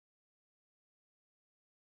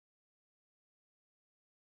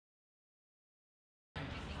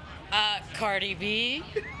Cardi B.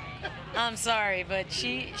 I'm sorry, but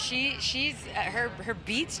she's her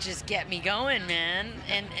beats just get me going, man.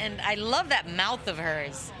 And I love that mouth of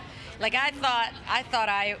hers. Like I thought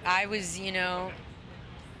I was, you know,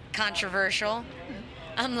 controversial.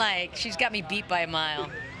 I'm like, she's got me beat by a mile.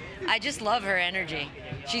 I just love her energy.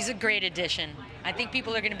 She's a great addition. I think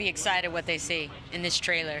people are going to be excited what they see in this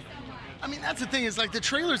trailer. I mean, that's the thing, is like the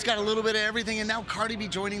trailer's got a little bit of everything, and now Cardi B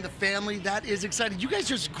joining the family, that is exciting. You guys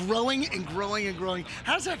just growing and growing and growing.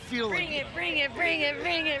 How does that feel? Bring it.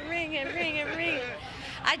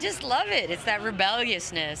 I just love it. It's that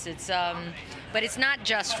rebelliousness. But it's not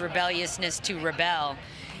just rebelliousness to rebel.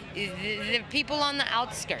 The people on the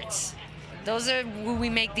outskirts, those are who we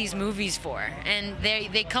make these movies for, and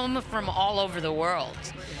they come from all over the world.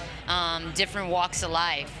 Different walks of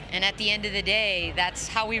life, and at the end of the day, that's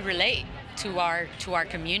how we relate to our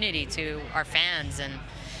community, to our fans. And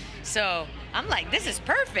so I'm like, this is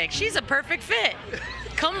perfect. She's a perfect fit.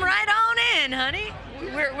 Come right on in, honey.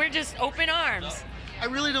 We're just open arms. I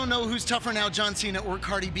really don't know who's tougher now, John Cena or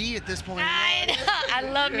Cardi B at this point. I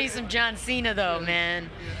love me some John Cena though, man.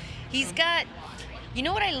 He's got, you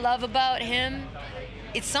know what I love about him?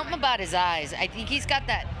 It's something about his eyes. I think he's got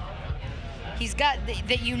that. He's got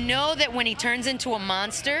that, you know, that when he turns into a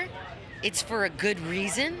monster, it's for a good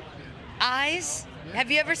reason. Eyes.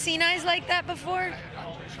 Have you ever seen eyes like that before?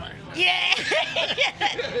 Yeah.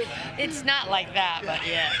 It's not like that, but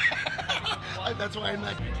yeah. That's why I'm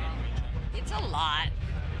not. It's a lot.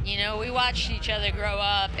 You know, we watched each other grow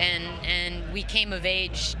up, and we came of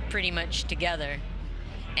age pretty much together.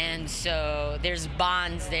 And so there's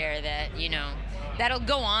bonds there that, you know, that'll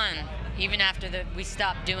go on even after we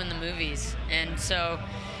stop doing the movies. And so,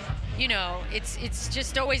 you know, it's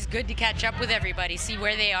just always good to catch up with everybody, see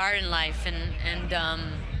where they are in life, and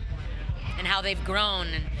how they've grown.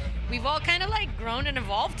 And we've all kind of like grown and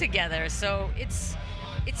evolved together. So it's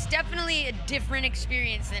definitely a different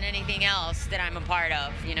experience than anything else that I'm a part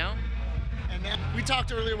of, you know? And then we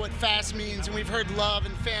talked earlier what fast means, and we've heard love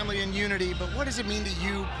and family and unity, but what does it mean to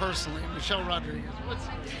you personally, Michelle Rodriguez?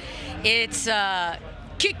 It's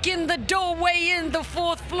kicking the doorway in the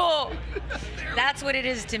 4th floor. That's what it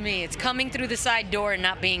is to me. It's coming through the side door and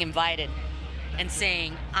not being invited and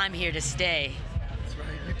saying, I'm here to stay. That's right,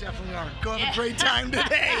 you definitely are. Go have a great time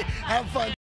today. Have fun.